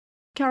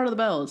Carol of the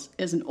Bells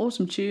is an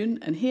awesome tune,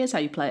 and here's how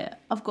you play it.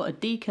 I've got a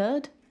D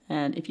Kurd,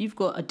 and if you've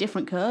got a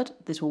different Kurd,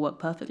 this will work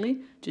perfectly.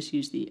 Just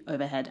use the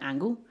overhead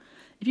angle.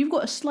 If you've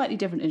got a slightly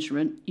different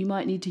instrument, you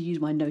might need to use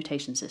my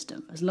notation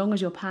system. As long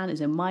as your pan is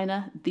in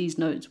minor, these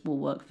notes will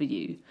work for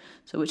you.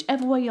 So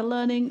whichever way you're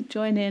learning,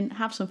 join in,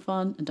 have some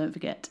fun, and don't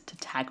forget to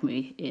tag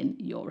me in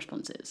your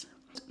responses.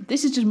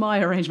 This is just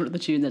my arrangement of the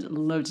tune. There's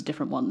loads of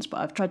different ones,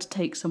 but I've tried to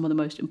take some of the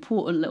most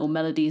important little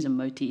melodies and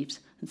motifs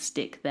and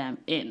stick them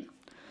in.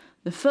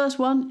 The first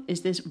one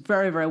is this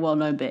very, very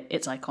well-known bit.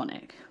 It's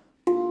iconic.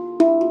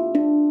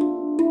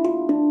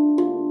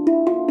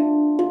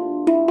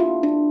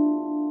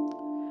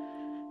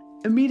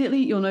 Immediately,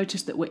 you'll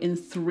notice that we're in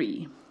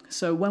 3.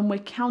 So when we're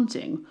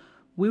counting,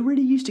 we're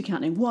really used to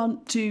counting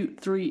 1, 2,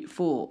 3,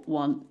 4,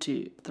 1,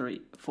 2,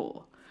 3,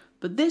 4.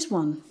 But this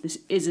one, this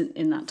isn't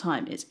in that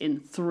time. It's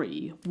in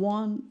 3.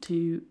 1,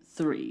 2,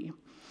 3.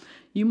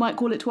 You might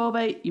call it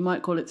 12/8, you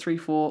might call it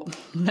 3/4.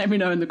 Let me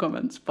know in the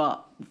comments.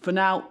 But for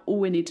now, all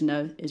we need to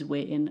know is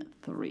we're in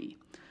 3.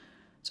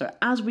 So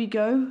as we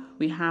go,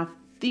 we have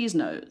these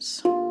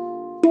notes.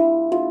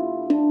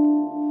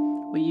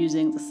 We're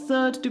using the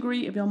 3rd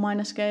degree of your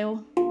minor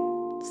scale,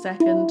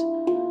 2nd,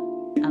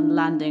 and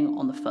landing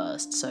on the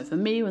 1st. So for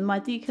me, with my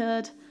D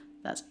Kurd,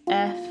 that's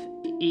F,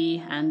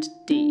 E, and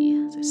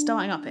D. So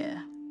starting up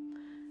here,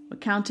 we're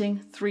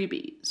counting 3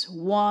 beats.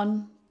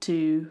 1,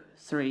 2,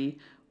 3,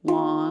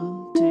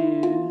 1,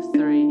 2,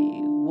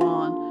 3,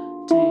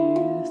 1,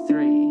 2,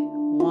 3,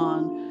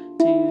 1,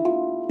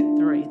 2,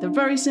 3. The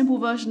very simple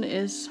version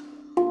is...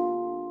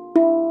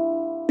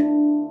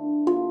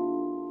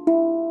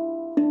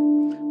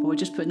 we're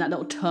just putting that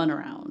little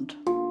turnaround.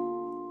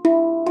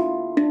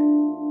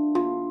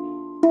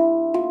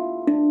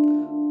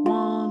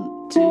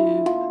 1,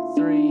 2,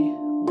 3,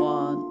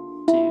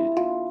 1,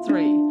 2,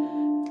 3.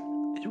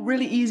 It's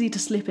really easy to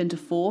slip into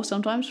 4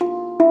 sometimes. Woo!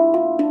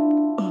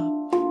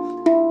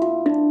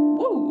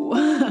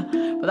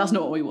 But that's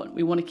not what we want.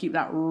 We want to keep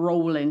that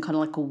rolling, kind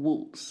of like a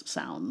waltz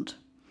sound.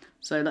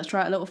 So let's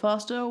try it a little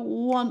faster.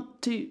 1,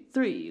 2,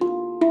 3.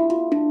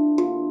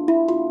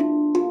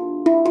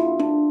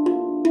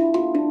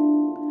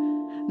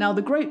 Now,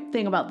 the great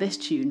thing about this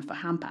tune for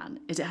handpan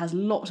is it has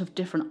lots of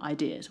different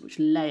ideas which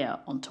layer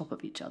on top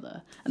of each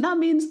other. And that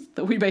means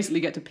that we basically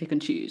get to pick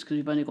and choose because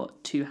we've only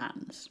got 2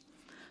 hands.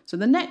 So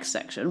the next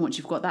section, once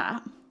you've got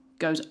that,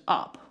 goes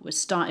up. We're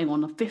starting on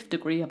the 5th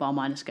degree of our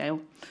minor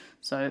scale.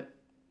 So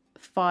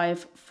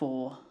 5,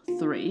 4,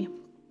 3.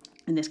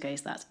 In this case,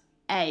 that's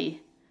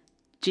A,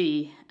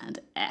 G, and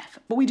F.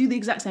 But we do the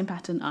exact same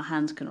pattern. Our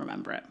hands can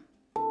remember it.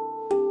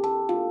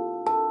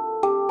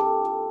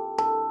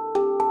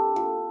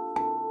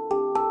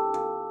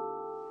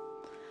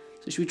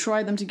 So should we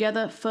try them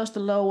together? First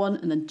the lower one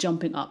and then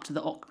jumping up to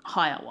the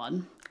higher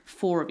one.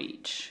 4 of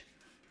each.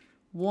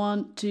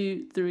 1,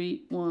 2,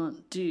 3,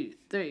 1, 2,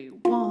 3.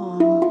 1,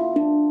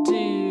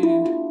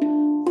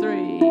 2,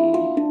 3.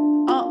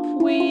 Up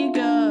we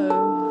go.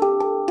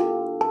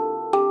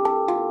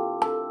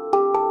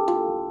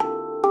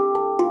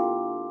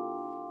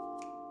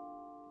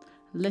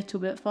 A little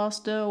bit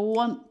faster.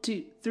 1,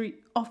 2, 3.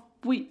 Off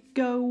we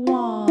go.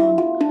 1,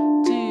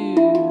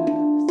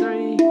 2,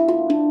 3,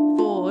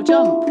 4.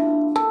 Jump.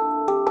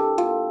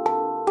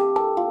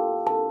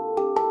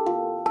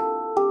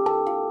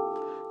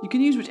 You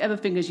can use whichever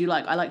fingers you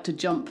like. I like to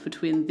jump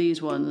between these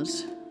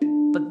ones,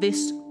 but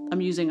this,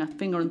 I'm using a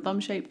finger and thumb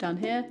shape down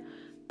here,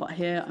 but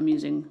here I'm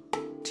using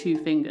 2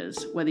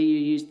 fingers. Whether you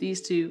use these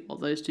 2 or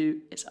those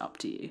 2, it's up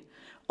to you.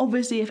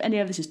 Obviously, if any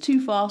of this is too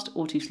fast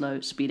or too slow,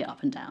 speed it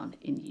up and down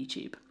in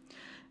YouTube.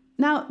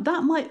 Now,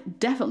 that might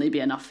definitely be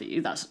enough for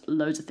you. That's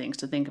loads of things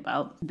to think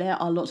about. There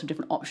are lots of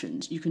different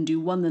options. You can do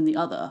one then the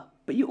other,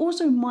 but you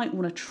also might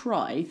want to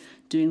try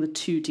doing the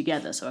 2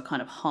 together, so a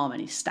kind of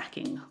harmony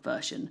stacking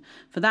version.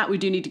 For that, we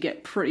do need to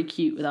get pretty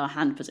cute with our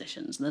hand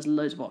positions, and there's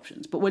loads of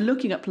options, but we're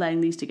looking at playing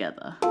these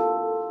together.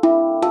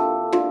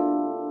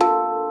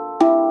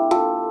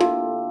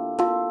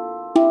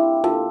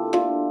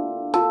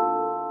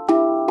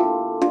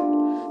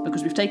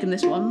 Because we've taken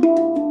this one,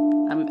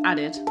 and we've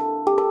added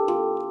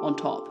on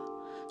top.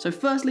 So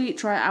firstly,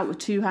 try it out with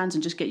 2 hands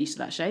and just get used to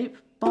that shape.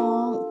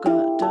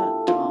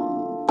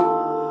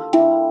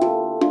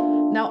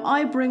 Now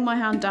I bring my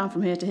hand down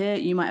from here to here.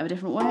 You might have a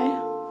different way.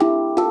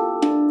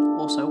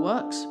 Also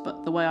works,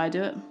 but the way I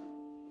do it.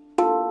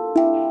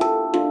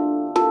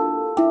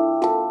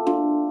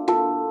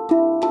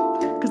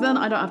 Because then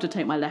I don't have to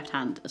take my left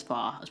hand as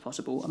far as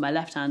possible, and my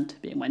left hand,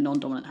 being my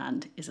non-dominant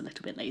hand, is a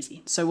little bit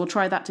lazy. So we'll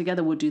try that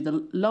together. We'll do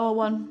the lower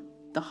one,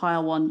 the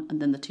higher one,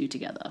 and then the 2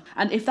 together.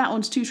 And if that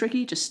one's too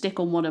tricky, just stick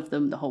on one of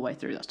them the whole way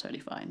through. That's totally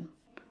fine.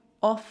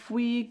 Off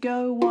we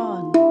go.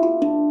 1,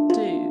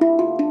 2,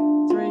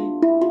 3,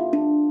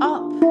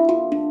 up.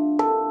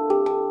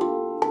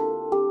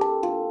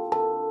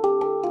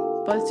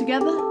 Both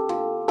together.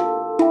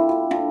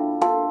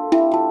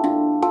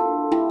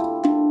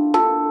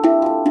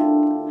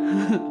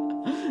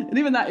 And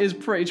even that is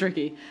pretty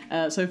tricky,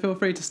 so feel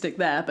free to stick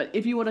there. But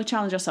if you want to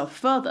challenge yourself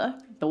further,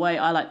 the way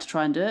I like to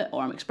try and do it,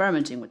 or I'm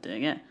experimenting with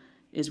doing it,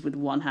 is with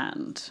one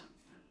hand.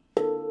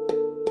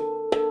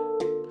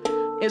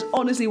 It's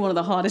honestly one of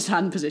the hardest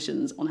hand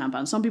positions on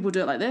handpan. Some people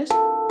do it like this,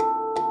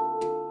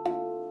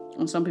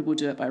 and some people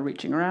do it by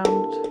reaching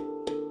around.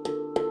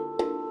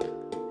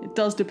 It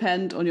does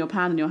depend on your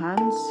pan and your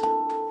hands.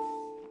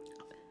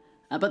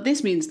 But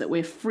this means that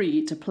we're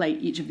free to play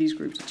each of these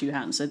groups with two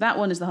hands. So that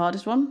one is the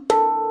hardest one.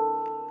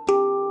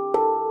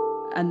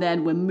 And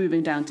then we're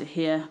moving down to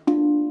here.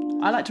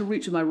 I like to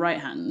reach with my right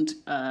hand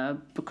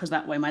because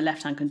that way my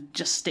left hand can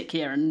just stick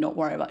here and not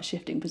worry about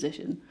shifting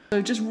position.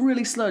 So just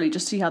really slowly,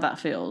 just see how that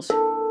feels.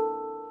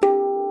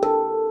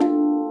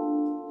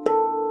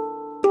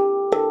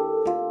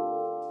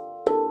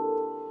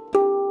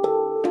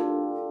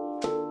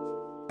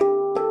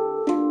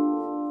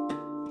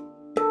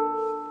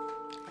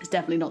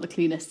 Definitely not the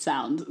cleanest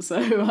sound,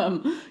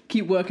 so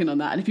keep working on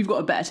that. And if you've got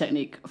a better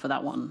technique for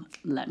that one,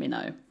 let me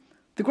know.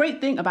 The great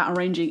thing about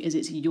arranging is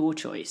it's your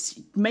choice.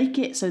 Make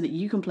it so that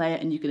you can play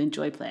it and you can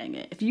enjoy playing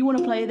it. If you want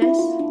to play this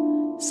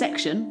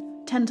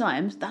section 10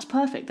 times, that's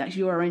perfect. That's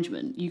your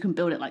arrangement. You can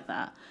build it like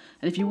that.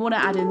 And if you want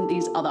to add in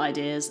these other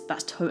ideas,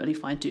 that's totally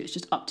fine too. It's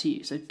just up to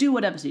you. So do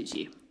whatever suits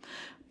you.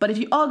 But if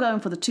you are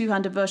going for the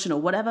two-handed version or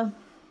whatever,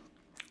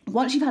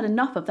 once you've had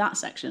enough of that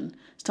section,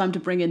 it's time to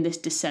bring in this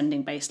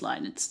descending bass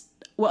line.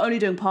 We're only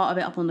doing part of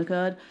it up on the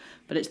Kurd,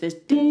 but it's this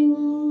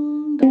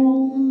ding,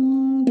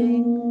 dong,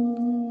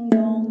 ding,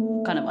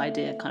 dong kind of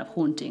idea, kind of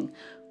haunting,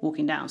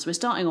 walking down. So we're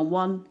starting on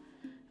 1, and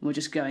we're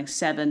just going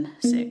 7,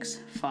 6,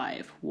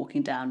 5,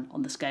 walking down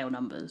on the scale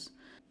numbers.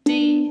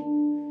 D,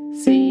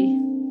 C,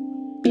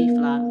 B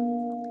flat,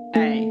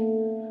 A,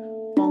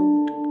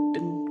 bong,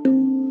 ding, dong.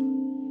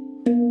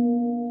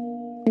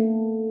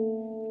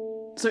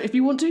 So if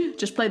you want to,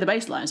 just play the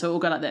bass line, so it will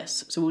go like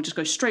this. So we'll just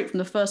go straight from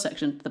the first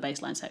section to the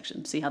bass line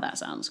section. See how that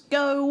sounds.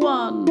 Go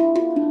 1,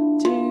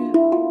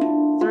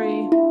 2,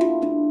 3,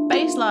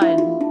 bass line.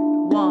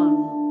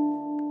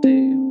 1,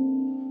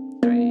 2,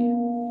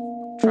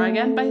 3. Try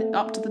again,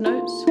 up to the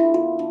notes.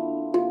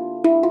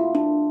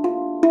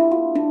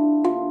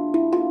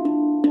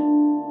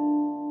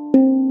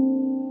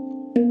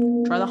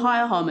 Try the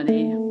higher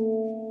harmony.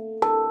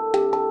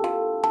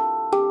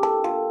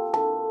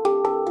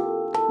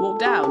 Walk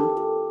down.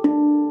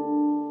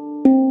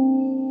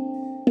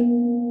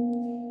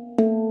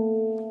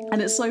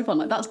 And it's so fun,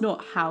 like that's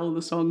not how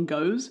the song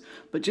goes,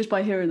 but just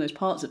by hearing those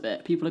parts of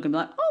it, people are gonna be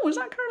like, oh, is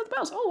that Carol of the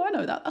Bells? Oh, I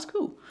know that, that's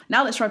cool.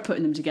 Now let's try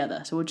putting them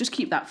together. So we'll just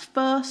keep that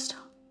first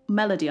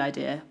melody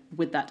idea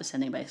with that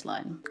descending bass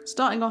line.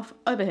 Starting off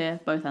over here,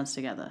 both hands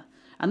together.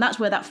 And that's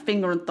where that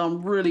finger and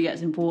thumb really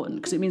gets important,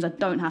 because it means I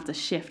don't have to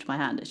shift my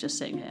hand, it's just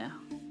sitting here.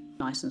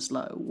 Nice and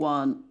slow.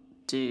 1,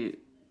 2,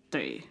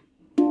 3.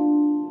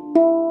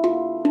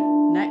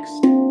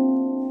 Next.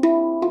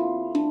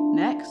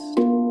 Next.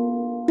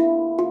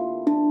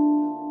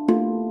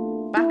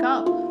 Back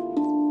up.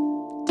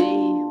 D,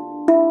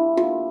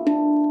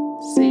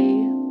 C,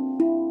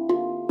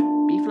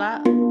 B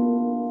flat,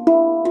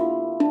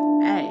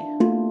 A.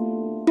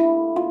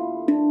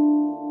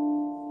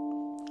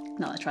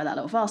 Now let's try that a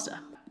little faster.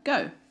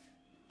 Go.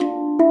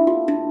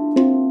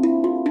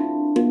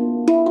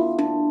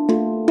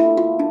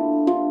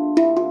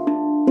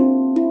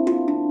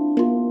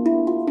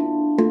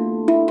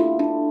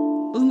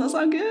 Doesn't that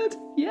sound good?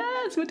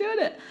 Yes, we're doing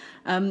it.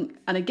 And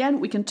again,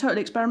 we can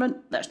totally experiment.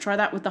 Let's try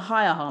that with the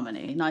higher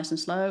harmony. Nice and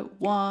slow.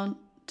 1,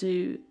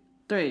 2,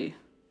 3.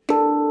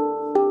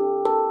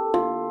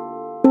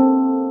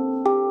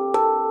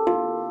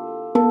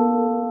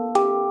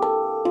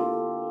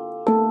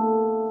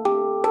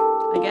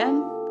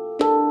 Again.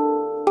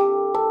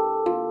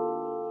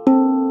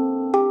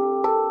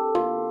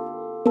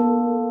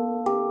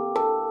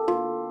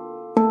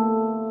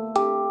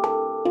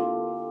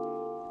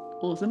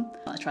 Awesome.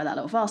 Let's try that a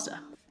little faster.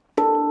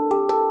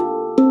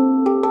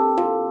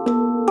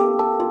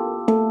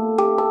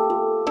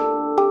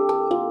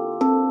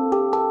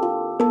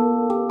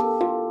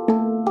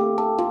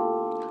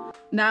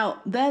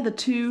 Now, they're the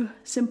two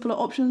simpler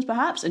options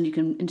perhaps, and you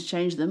can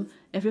interchange them.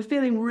 If you're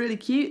feeling really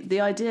cute, the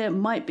idea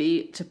might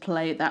be to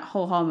play that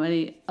whole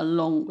harmony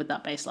along with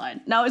that bass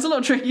line. Now, it's a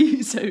little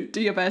tricky, so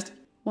do your best.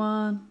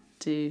 1,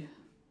 2,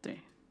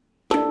 3.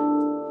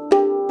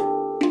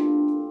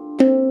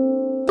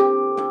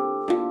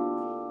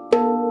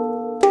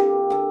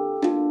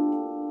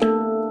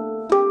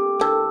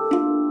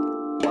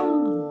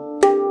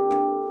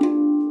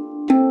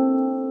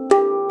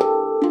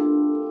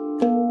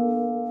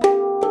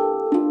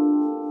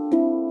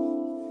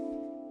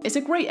 It's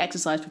a great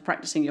exercise for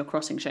practicing your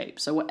crossing shape,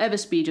 so whatever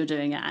speed you're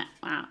doing it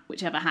at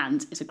whichever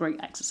hand, it's a great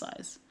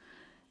exercise.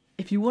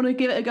 If you want to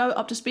give it a go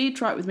up to speed,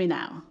 try it with me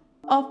now.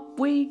 Off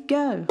we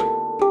go!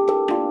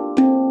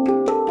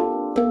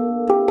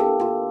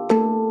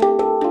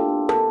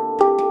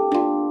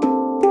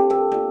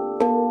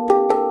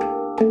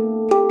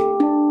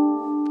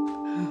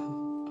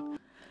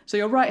 So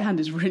your right hand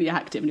is really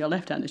active and your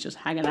left hand is just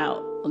hanging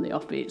out on the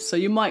offbeats. So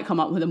you might come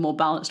up with a more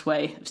balanced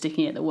way of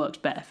sticking it that works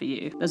better for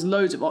you. There's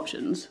loads of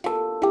options.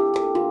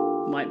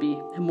 Might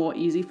be more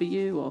easy for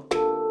you, or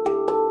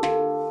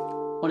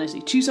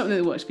Honestly, choose something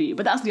that works for you.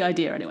 But that's the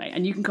idea anyway,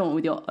 and you can come up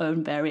with your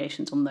own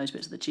variations on those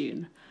bits of the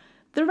tune.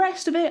 The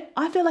rest of it,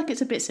 I feel like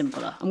it's a bit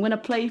simpler. I'm going to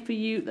play for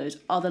you those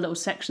other little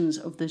sections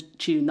of the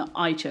tune that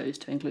I chose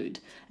to include.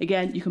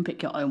 Again, you can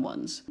pick your own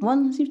ones.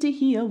 One seems to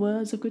hear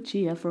words of good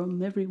cheer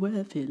from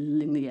everywhere,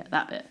 filling the air.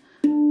 That bit.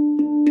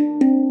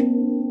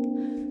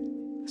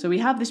 So we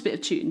have this bit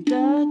of tune.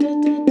 Da,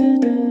 da, da, da,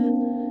 da.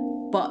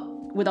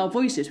 But with our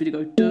voices, we do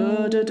go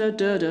da, da, da,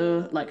 da,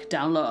 da, like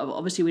down lower. But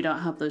obviously we don't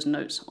have those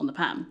notes on the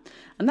pan.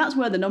 And that's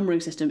where the numbering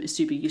system is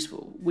super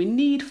useful. We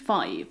need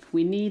 5.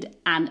 We need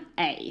an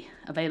A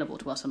available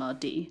to us on our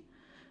D.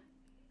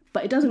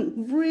 But it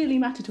doesn't really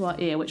matter to our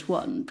ear which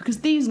one,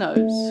 because these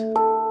notes,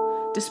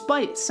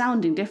 despite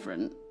sounding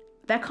different,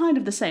 they're kind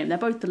of the same. They're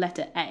both the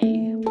letter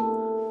A.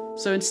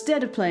 So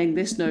instead of playing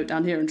this note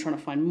down here and trying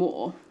to find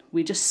more,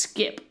 we just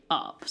skip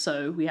up.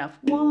 So we have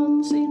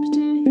one seems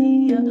to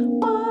hear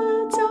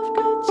words of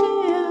good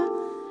cheer.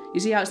 You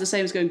see how it's the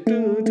same as going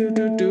do do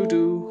do do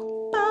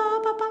do ba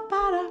ba ba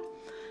ba da.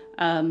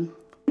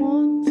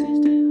 One seems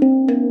to.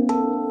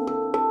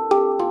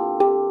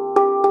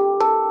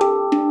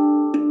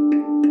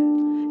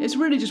 It's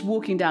really just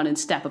walking down in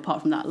step, apart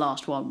from that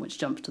last one, which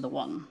jumps to the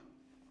 1.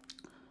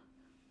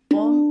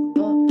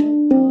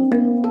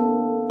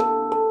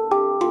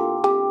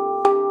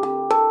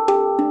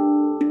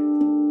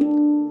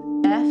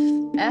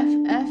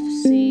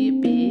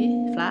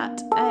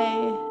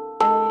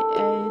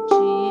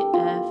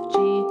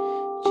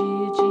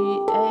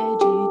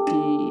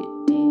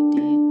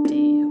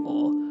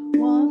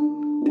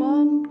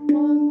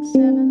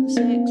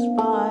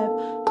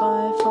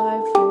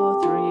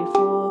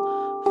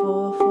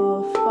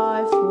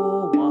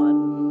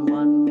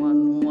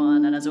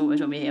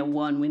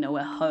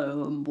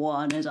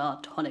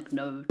 Tonic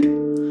note.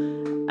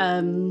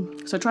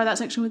 So try that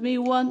section with me.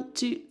 1,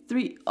 2,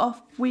 3,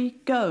 off we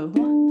go.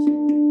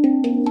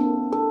 1, 2.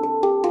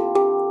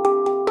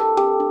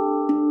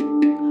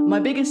 My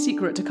biggest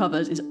secret to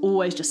covers is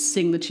always just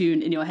sing the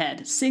tune in your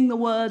head. Sing the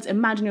words,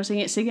 imagine you're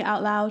singing it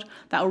out loud.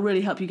 That will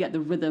really help you get the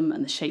rhythm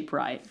and the shape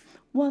right.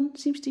 One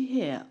seems to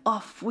hear,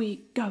 off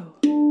we go.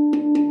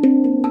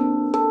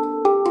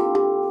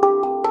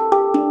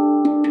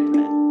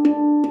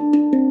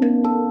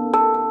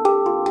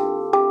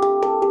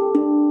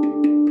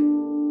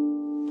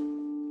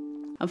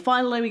 And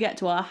finally, we get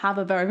to our have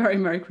a very, very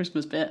Merry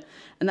Christmas bit,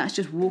 and that's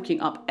just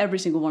walking up every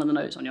single one of the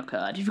notes on your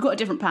chord. If you've got a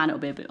different pan, it'll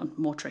be a bit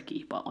more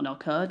tricky, but on our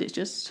chord, it's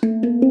just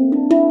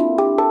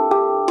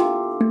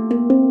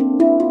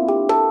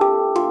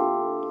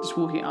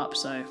walking up.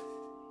 So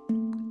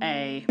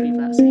A, B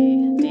flat,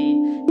 C, D,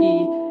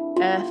 E,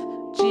 F,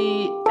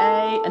 G,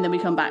 A, and then we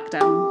come back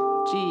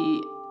down.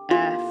 G,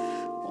 F,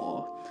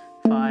 or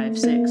 5,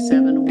 6,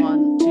 7,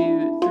 1,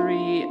 2,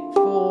 3,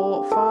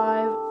 4,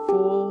 5,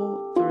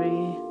 4, 3.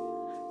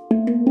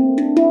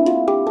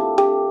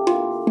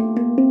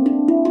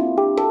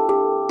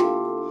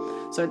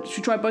 So should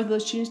we try both of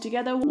those tunes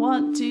together?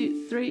 1,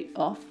 2, 3,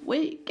 off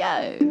we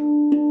go.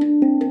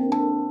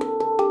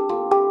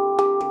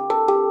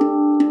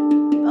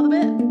 Another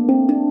bit.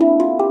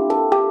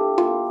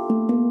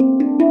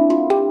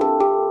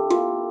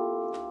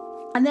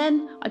 And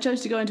then I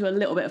chose to go into a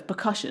little bit of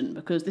percussion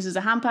because this is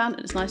a handpan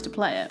and it's nice to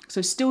play it.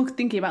 So still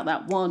thinking about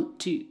that 1,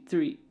 2,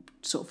 3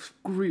 sort of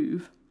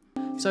groove.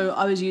 So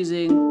I was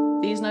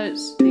using these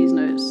notes,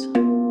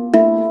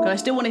 because I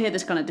still want to hear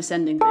this kind of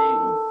descending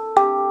thing,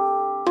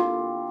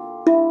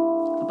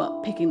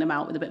 but picking them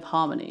out with a bit of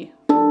harmony.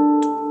 3,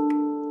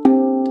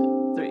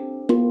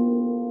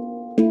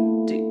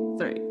 2,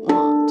 3,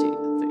 1,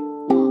 2, 3,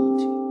 1,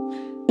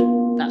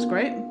 2. That's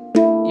great.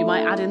 You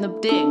might add in the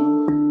ding.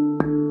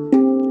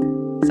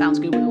 Sounds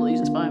good with all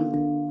these, it's fine.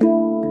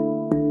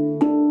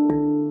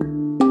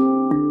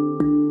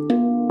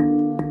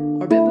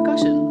 Or a bit of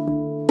percussion.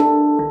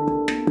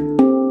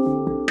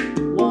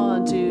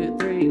 1, 2,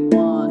 3,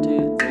 1,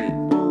 2, 3,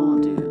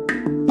 1, 2.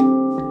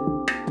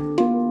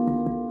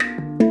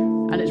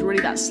 And it's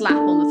really that slap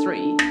on the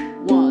 3.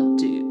 1,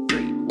 2,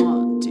 3,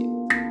 1,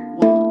 2,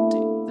 1,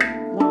 2, 3,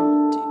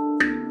 1,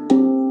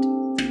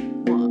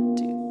 2, 1,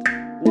 2,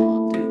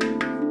 1, 2.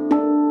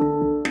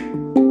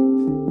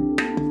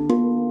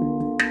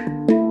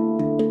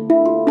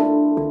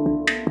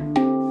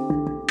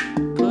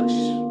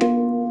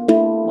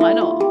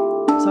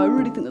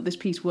 This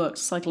piece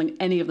works cycling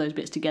any of those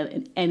bits together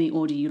in any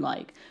order you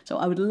like. So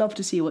I would love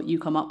to see what you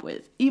come up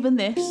with. Even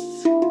this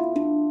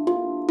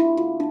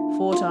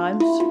 4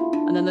 times,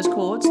 and then those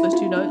chords, those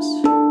 2 notes.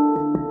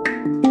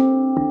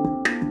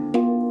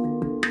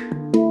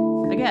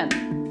 Again,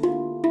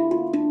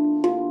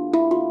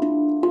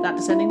 that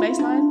descending bass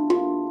line,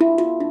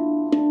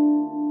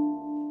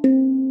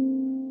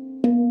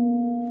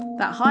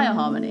 that higher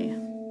harmony.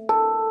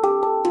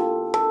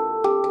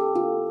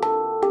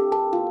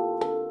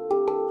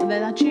 And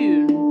then a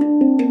tune.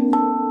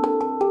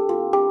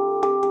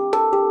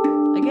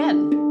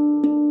 Again.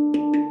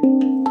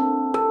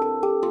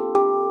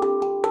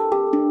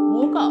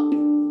 Walk up.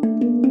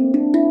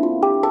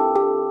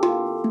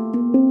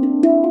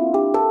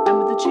 And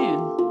with the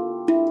tune.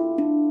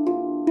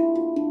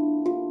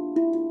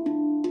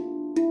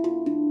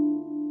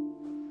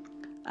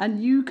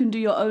 And you can do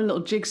your own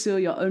little jigsaw,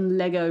 your own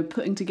Lego,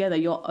 putting together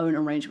your own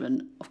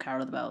arrangement of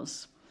Carol of the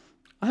Bells.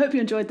 I hope you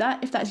enjoyed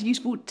that. If that's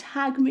useful,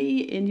 tag me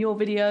in your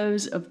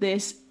videos of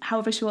this,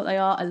 however short they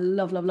are. I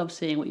love, love, love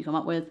seeing what you come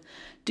up with.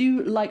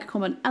 Do like,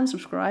 comment and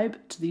subscribe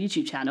to the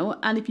YouTube channel.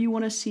 And if you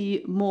want to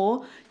see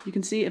more, you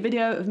can see a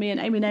video of me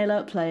and Amy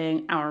Naylor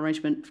playing our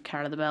arrangement of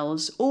Carol of the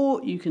Bells,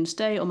 or you can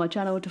stay on my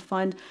channel to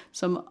find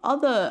some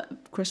other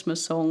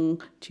Christmas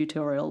song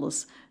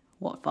tutorials.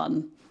 What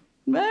fun.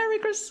 Merry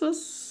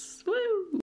Christmas!